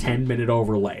they have a 10-minute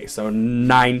overlay, so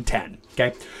 9:10.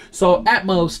 Okay? So at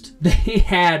most, they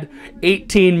had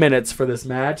 18 minutes for this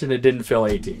match, and it didn't fill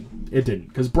 18. It didn't,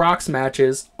 because Brock's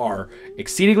matches are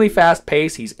exceedingly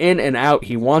fast-paced. He's in and out.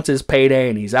 He wants his payday,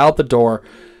 and he's out the door.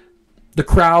 The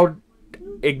crowd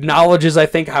acknowledges, I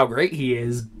think, how great he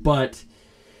is, but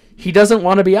he doesn't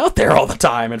want to be out there all the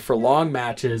time. And for long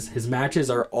matches, his matches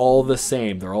are all the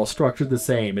same. They're all structured the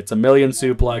same. It's a million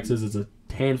suplexes. It's a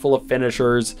handful of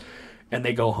finishers, and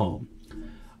they go home.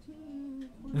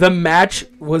 The match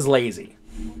was lazy,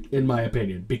 in my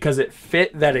opinion, because it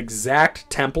fit that exact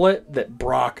template that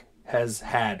Brock has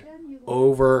had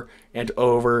over and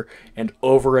over and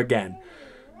over again.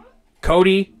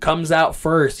 Cody comes out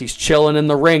first. He's chilling in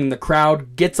the ring. The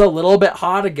crowd gets a little bit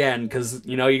hot again because,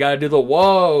 you got to do the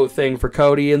whoa thing for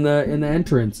Cody in the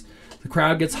entrance. The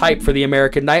crowd gets hyped for the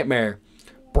American Nightmare.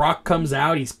 Brock comes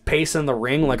out. He's pacing the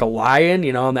ring like a lion,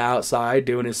 on the outside,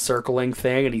 doing his circling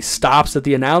thing, and he stops at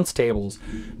the announce tables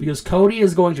because Cody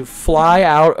is going to fly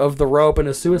out of the rope in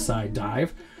a suicide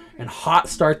dive and hot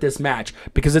start this match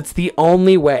because it's the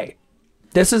only way.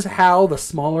 This is how the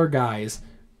smaller guys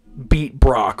beat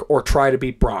Brock or try to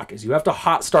beat Brock, is you have to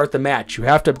hot start the match. You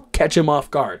have to catch him off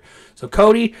guard. So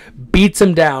Cody beats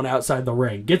him down outside the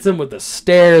ring, gets him with the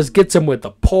stairs, gets him with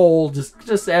the pole,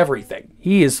 just everything.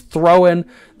 He is throwing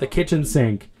the kitchen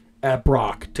sink at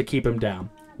Brock to keep him down.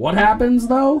 What happens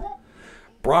though?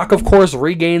 Brock, of course,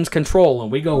 regains control,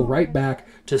 and we go right back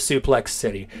to Suplex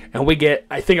City. And we get,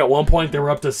 I think at one point they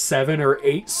were up to 7 or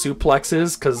 8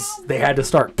 suplexes because they had to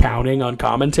start counting on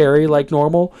commentary like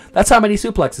normal. That's how many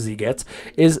suplexes he gets,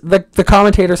 is the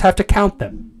commentators have to count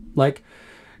them. Like,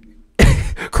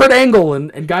 Kurt Angle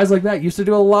and guys like that used to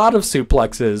do a lot of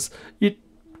suplexes.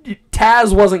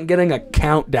 Taz wasn't getting a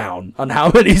countdown on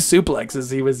how many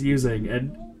suplexes he was using,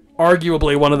 and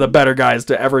arguably one of the better guys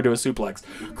to ever do a suplex.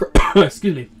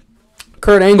 Excuse me.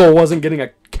 Kurt Angle wasn't getting a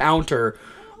counter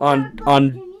on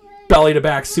belly to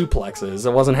back suplexes.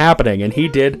 It wasn't happening, and he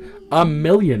did a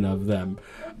million of them.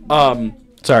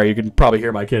 Sorry, you can probably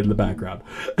hear my kid in the background.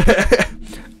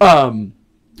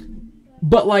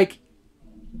 But like,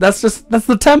 that's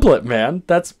the template, man.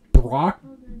 That's Brock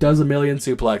does a million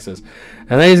suplexes,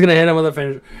 and then he's gonna hit him with a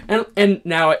finish. And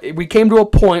now we came to a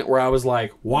point where I was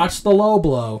like, watch the low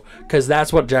blow, because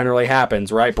that's what generally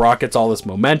happens, right? Brock gets all this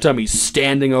momentum, he's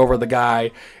standing over the guy,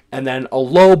 and then a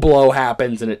low blow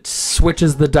happens, and it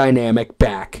switches the dynamic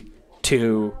back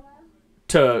to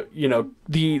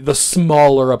the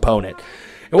smaller opponent.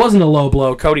 It wasn't a low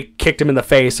blow. Cody kicked him in the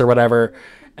face or whatever,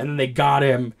 and then they got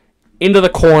him into the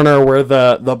corner where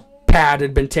the pad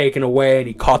had been taken away, and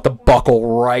he caught the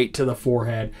buckle right to the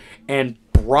forehead, and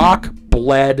Brock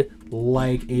bled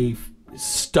like a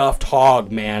stuffed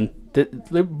hog, man.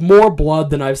 More blood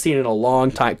than I've seen in a long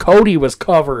time. Cody was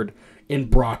covered in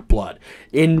Brock blood,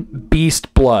 in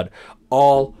Beast blood,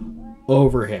 all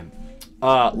over him.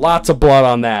 Lots of blood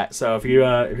on that. So if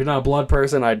you're not a blood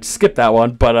person, I'd skip that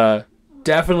one. But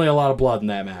definitely a lot of blood in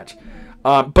that match.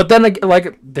 But then,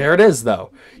 like, there it is,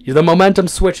 though. The momentum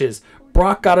switches.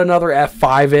 Brock got another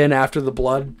F5 in after the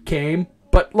blood came,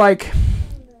 but like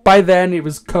by then it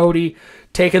was Cody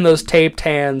taking those taped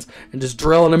hands and just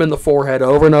drilling him in the forehead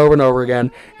over and over and over again,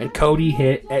 and Cody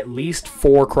hit at least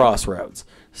 4 crossroads.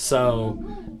 So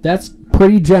that's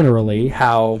pretty generally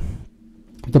how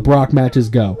the Brock matches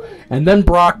go. And then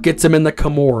Brock gets him in the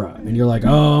Kimura, and you're like,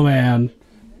 oh man,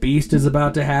 Beast is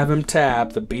about to have him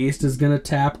tap. The Beast is going to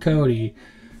tap Cody.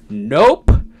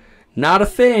 Nope. Not a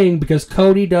thing, because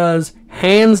Cody does,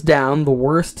 hands down, the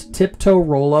worst tiptoe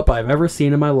roll-up I've ever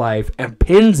seen in my life, and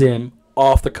pins him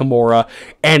off the Kimura.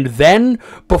 And then,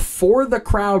 before the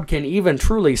crowd can even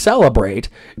truly celebrate,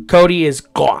 Cody is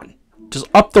gone. Just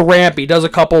up the ramp, he does a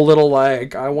couple little,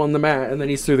 like, I won the match, and then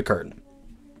he's through the curtain.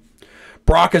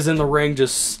 Brock is in the ring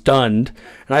just stunned,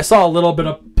 and I saw a little bit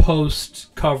of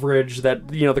post coverage that,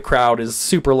 the crowd is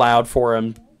super loud for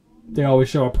him. They always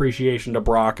show appreciation to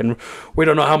Brock, and we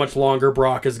don't know how much longer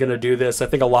Brock is going to do this. I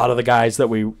think a lot of the guys that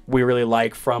we really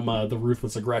like from the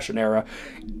Ruthless Aggression era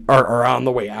are on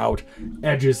the way out.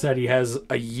 Edge has said he has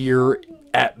a year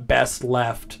at best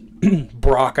left.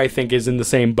 Brock, I think, is in the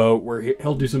same boat where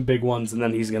he'll do some big ones, and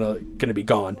then he's gonna be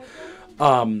gone.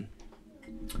 The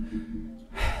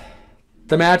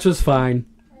match was fine,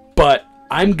 but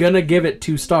I'm going to give it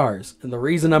 2 stars. And the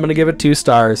reason I'm going to give it 2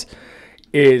 stars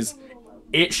is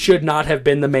it should not have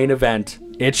been the main event.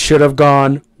 It should have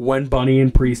gone when Bunny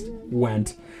and Priest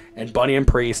went. And Bunny and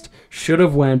Priest should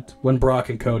have went when Brock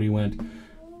and Cody went.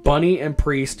 Bunny and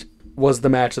Priest was the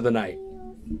match of the night.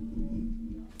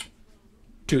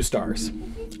 2 stars.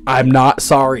 I'm not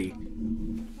sorry.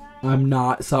 I'm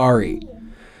not sorry.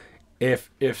 If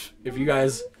you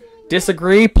guys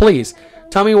disagree, please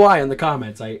tell me why in the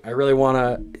comments. I really want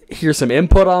to hear some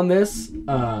input on this.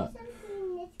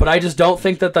 But I just don't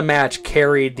think that the match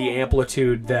carried the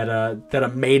amplitude that a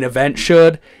main event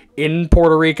should in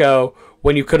Puerto Rico,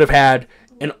 when you could have had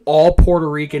an all Puerto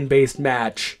Rican based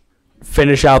match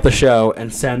finish out the show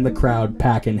and send the crowd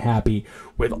packing happy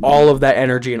with all of that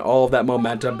energy and all of that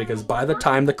momentum, because by the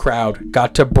time the crowd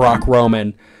got to Brock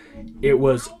Roman, it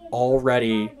was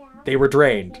already, they were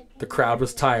drained. The crowd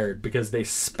was tired because they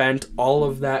spent all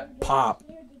of that pop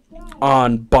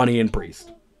on Bunny and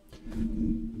Priest.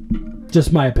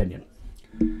 Just my opinion.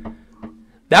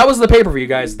 That was the pay-per-view,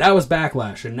 guys. That was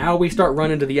Backlash. And now we start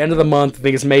running to the end of the month. I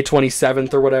think it's May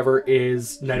 27th or whatever,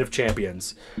 is Night of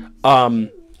Champions.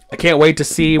 I can't wait to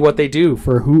see what they do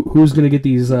for who's going to get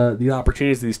these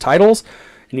opportunities, these titles.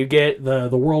 And you get the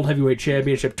World Heavyweight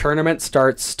Championship tournament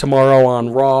starts tomorrow on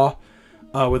Raw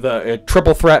with a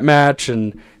triple threat match.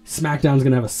 And SmackDown's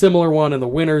going to have a similar one. And the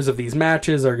winners of these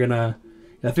matches are going to...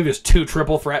 I think there's 2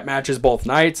 triple threat matches both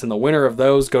nights, and the winner of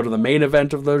those go to the main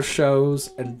event of those shows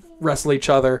and wrestle each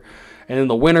other. And then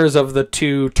the winners of the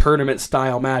 2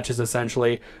 tournament-style matches,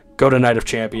 essentially, go to Night of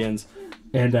Champions.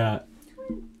 And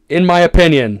in my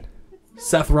opinion,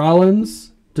 Seth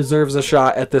Rollins deserves a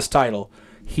shot at this title.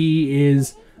 He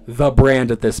is the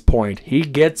brand at this point. He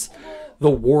gets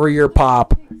the warrior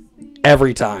pop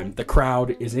every time. The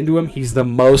crowd is into him. He's the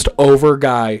most over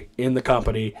guy in the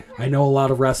company. I know a lot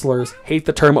of wrestlers hate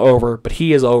the term over, but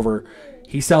he is over.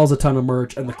 He sells a ton of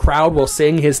merch, and the crowd will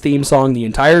sing his theme song the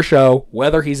entire show,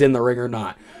 whether he's in the ring or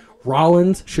not.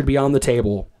 Rollins should be on the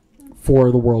table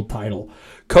for the world title.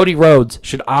 Cody Rhodes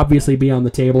should obviously be on the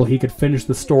table. He could finish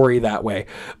the story that way.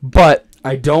 But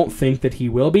I don't think that he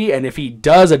will be, and if he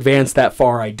does advance that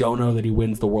far, I don't know that he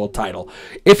wins the world title.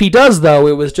 If he does, though,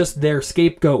 it was just their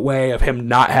scapegoat way of him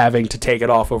not having to take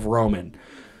it off of Roman.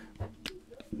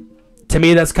 To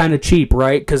me, that's kind of cheap,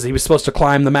 right? Because he was supposed to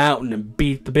climb the mountain and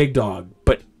beat the big dog,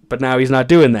 but now he's not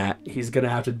doing that. He's going to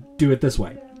have to do it this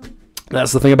way.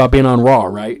 That's the thing about being on Raw,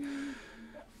 right?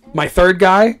 My third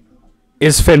guy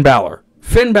is Finn Balor.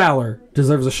 Finn Balor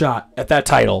deserves a shot at that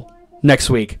title next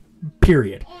week,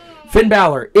 period. Finn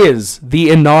Balor is the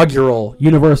inaugural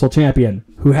Universal Champion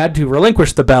who had to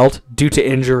relinquish the belt due to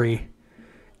injury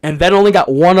and then only got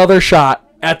one other shot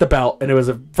at the belt, and it was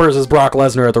versus Brock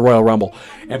Lesnar at the Royal Rumble.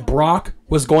 And Brock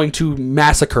was going to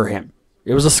massacre him.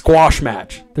 It was a squash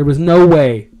match. There was no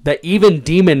way that even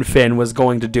Demon Finn was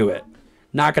going to do it.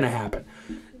 Not going to happen.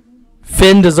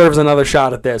 Finn deserves another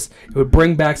shot at this. It would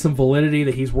bring back some validity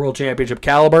that he's World Championship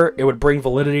caliber. It would bring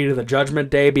validity to the Judgment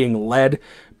Day being led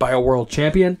by a world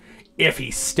champion. If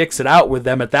he sticks it out with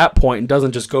them at that point and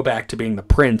doesn't just go back to being the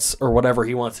prince or whatever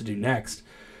he wants to do next,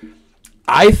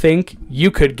 I think you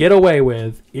could get away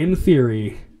with, in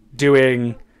theory,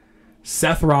 doing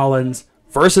Seth Rollins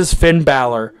versus Finn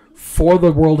Balor for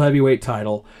the World Heavyweight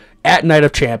title at Night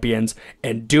of Champions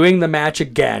and doing the match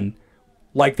again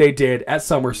like they did at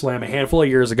SummerSlam a handful of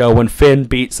years ago when Finn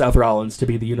beat Seth Rollins to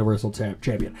be the Universal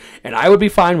Champion. And I would be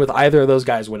fine with either of those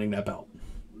guys winning that belt.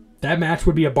 That match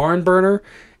would be a barn burner.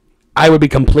 I would be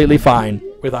completely fine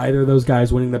with either of those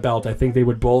guys winning the belt. I think they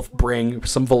would both bring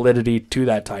some validity to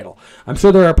that title. I'm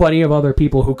sure there are plenty of other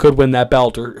people who could win that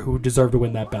belt or who deserve to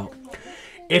win that belt.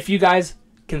 If you guys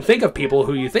can think of people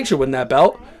who you think should win that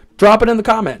belt, drop it in the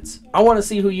comments. I want to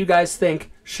see who you guys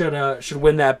think should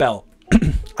win that belt.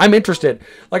 I'm interested.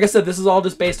 Like I said, this is all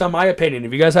just based on my opinion.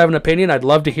 If you guys have an opinion, I'd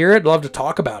love to hear it. I'd love to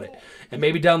talk about it. And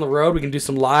maybe down the road we can do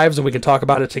some lives and we can talk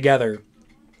about it together.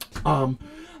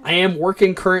 I am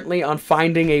working currently on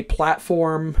finding a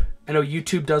platform. I know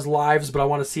YouTube does lives, but I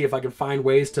want to see if I can find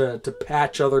ways to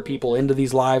patch other people into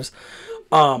these lives.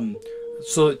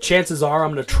 So chances are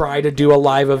I'm going to try to do a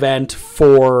live event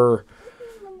for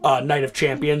Night of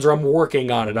Champions, or I'm working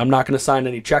on it. I'm not going to sign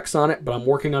any checks on it, but I'm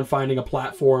working on finding a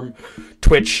platform,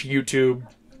 Twitch, YouTube.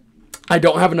 I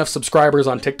don't have enough subscribers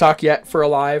on TikTok yet for a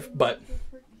live, but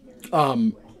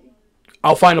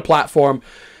I'll find a platform.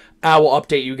 I will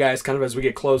update you guys kind of as we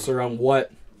get closer on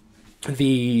what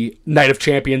the Night of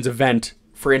Champions event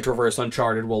for Introverse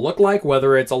Uncharted will look like,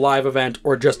 whether it's a live event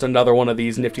or just another one of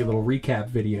these nifty little recap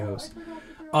videos.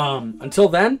 Until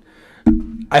then,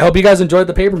 I hope you guys enjoyed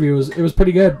the pay-per-view. It was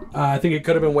pretty good. I think it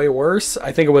could have been way worse.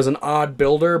 I think it was an odd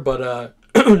builder, but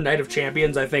Night of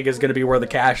Champions I think is going to be where the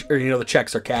cash, or the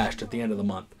checks are cashed at the end of the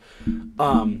month.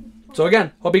 So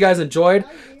again, hope you guys enjoyed.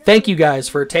 Thank you guys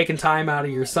for taking time out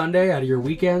of your Sunday, out of your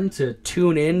weekend to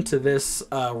tune in to this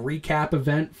recap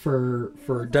event for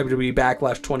WWE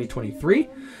Backlash 2023.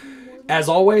 As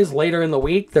always, later in the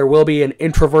week, there will be an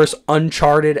Introverse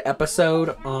Uncharted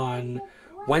episode on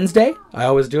Wednesday. I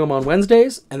always do them on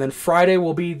Wednesdays. And then Friday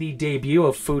will be the debut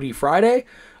of Foodie Friday.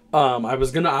 I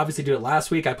was going to obviously do it last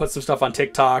week. I put some stuff on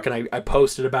TikTok and I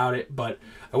posted about it. But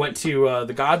I went to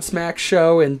the Godsmack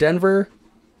show in Denver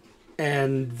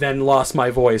and then lost my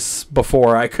voice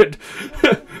before I could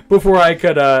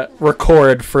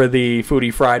record for the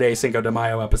Foodie Friday Cinco de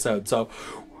Mayo episode. So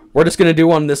we're just going to do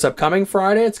one this upcoming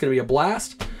Friday. It's going to be a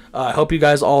blast. I hope you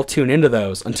guys all tune into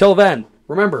those. Until then,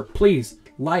 remember, please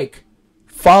like,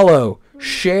 follow,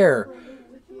 share,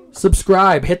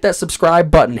 subscribe. Hit that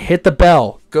subscribe button. Hit the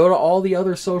bell. Go to all the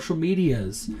other social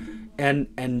medias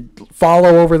and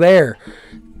follow over there.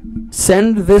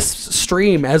 Send this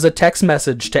stream as a text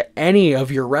message to any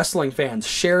of your wrestling fans.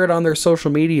 Share it on their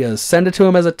social medias. Send it to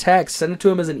them as a text. Send it to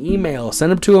them as an email.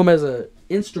 Send it to them as a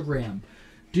Instagram.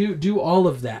 Do all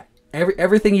of that.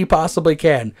 Everything you possibly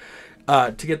can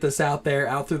to get this out there,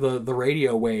 out through the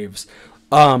radio waves.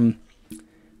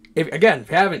 If you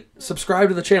haven't subscribed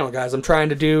to the channel, guys, I'm trying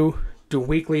to do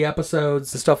weekly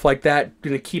episodes and stuff like that.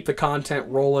 Gonna keep the content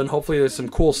rolling. Hopefully there's some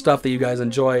cool stuff that you guys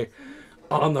enjoy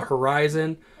on the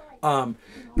horizon.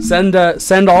 Send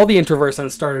all the Introverse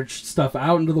Unstarted stuff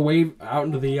out into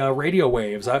the radio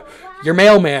waves. Your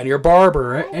mailman, your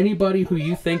barber, anybody who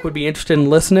you think would be interested in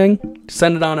listening,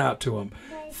 send it on out to them.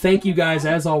 Thank you guys,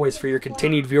 as always, for your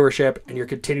continued viewership and your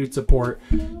continued support.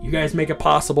 You guys make it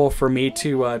possible for me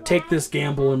to take this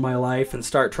gamble in my life and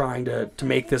start trying to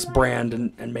make this brand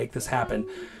and make this happen.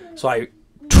 So I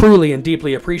truly and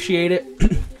deeply appreciate it.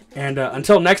 And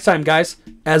until next time, guys,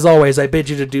 as always, I bid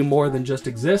you to do more than just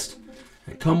exist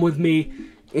and come with me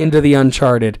into the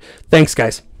uncharted. Thanks,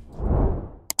 guys.